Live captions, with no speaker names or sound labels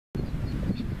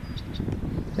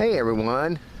Hey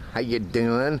everyone, how you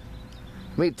doing?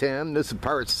 Me Tim, this is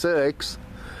part 6.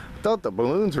 Thought the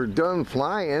balloons were done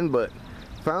flying, but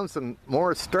found some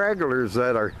more stragglers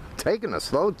that are taking a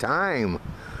slow time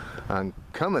on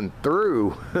coming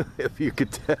through, if you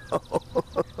could tell.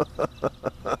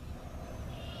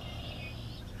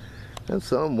 There's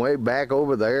some way back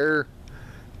over there.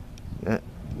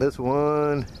 This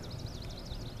one.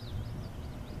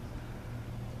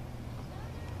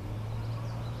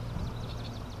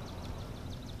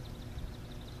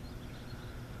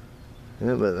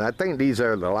 Yeah, but I think these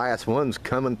are the last ones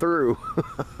coming through.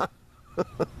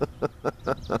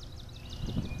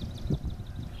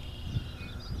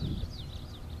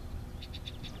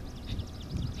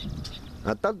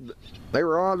 I thought they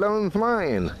were all done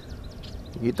flying.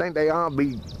 You think they all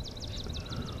be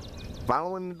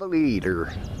following the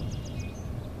leader?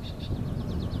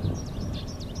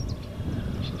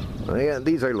 Yeah,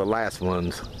 these are the last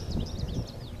ones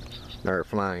that are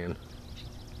flying.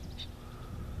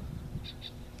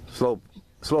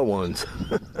 Slow ones.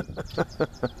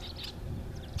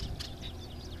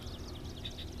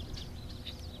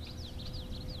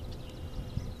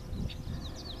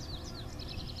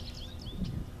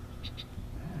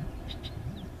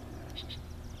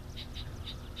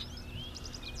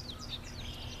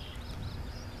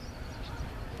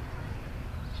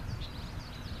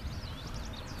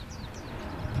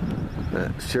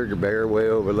 That sugar bear way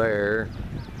over there.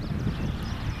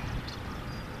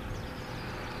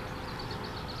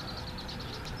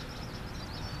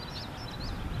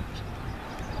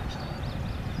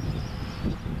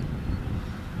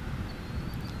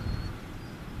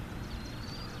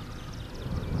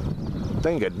 I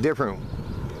think a different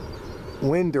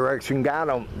wind direction got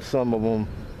them, some of them.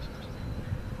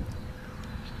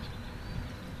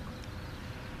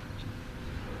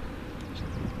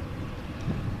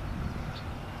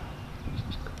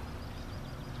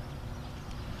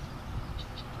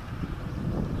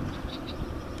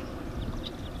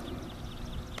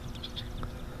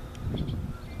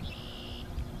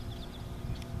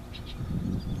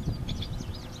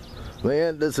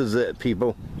 Man, this is it,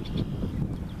 people.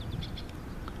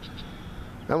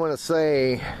 I want to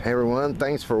say, everyone,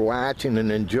 thanks for watching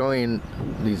and enjoying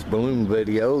these balloon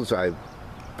videos I've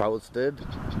posted.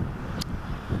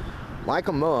 Like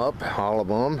them up, all of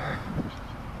them.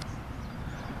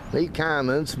 Leave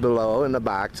comments below in the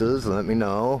boxes. Let me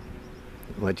know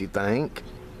what you think.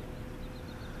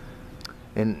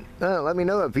 And let me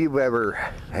know if you've ever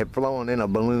have flown in a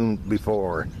balloon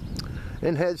before.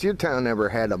 And has your town ever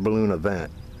had a balloon event?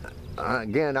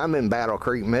 Again, I'm in Battle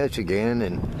Creek, Michigan,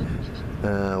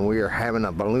 and we are having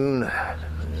a balloon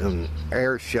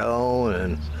air show,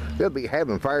 and they'll be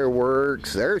having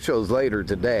fireworks. The air show's later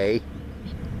today.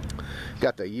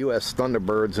 Got the U.S.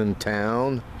 Thunderbirds in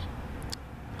town.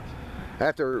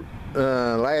 After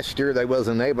last year they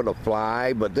wasn't able to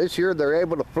fly, but this year they're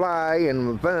able to fly in an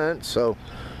event, so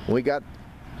we got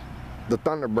the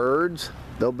Thunderbirds.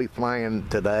 They'll be flying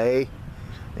today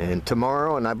and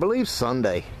tomorrow, and I believe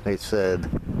Sunday, they said.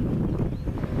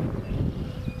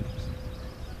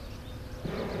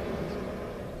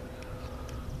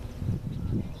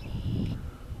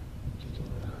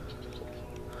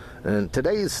 And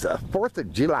today's the 4th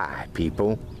of July,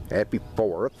 people. Happy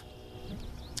 4th.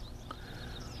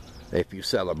 If you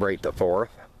celebrate the 4th.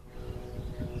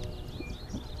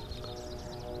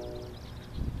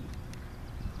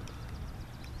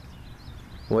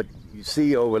 What you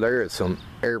see over there is some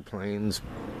airplanes,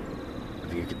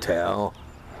 if you could tell.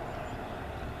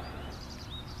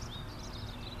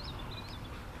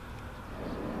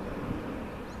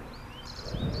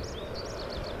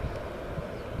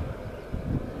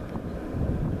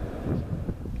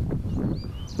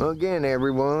 Well, again,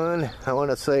 everyone, I want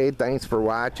to say thanks for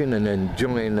watching and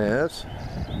enjoying this.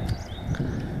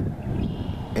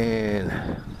 And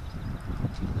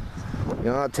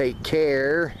y'all take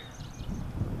care.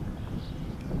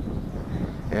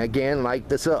 And again, like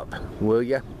this up, will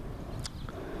ya?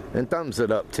 And thumbs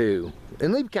it up too.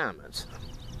 And leave comments.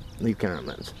 Leave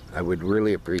comments. I would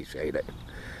really appreciate it.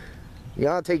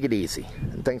 Y'all take it easy.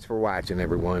 And thanks for watching,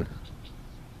 everyone.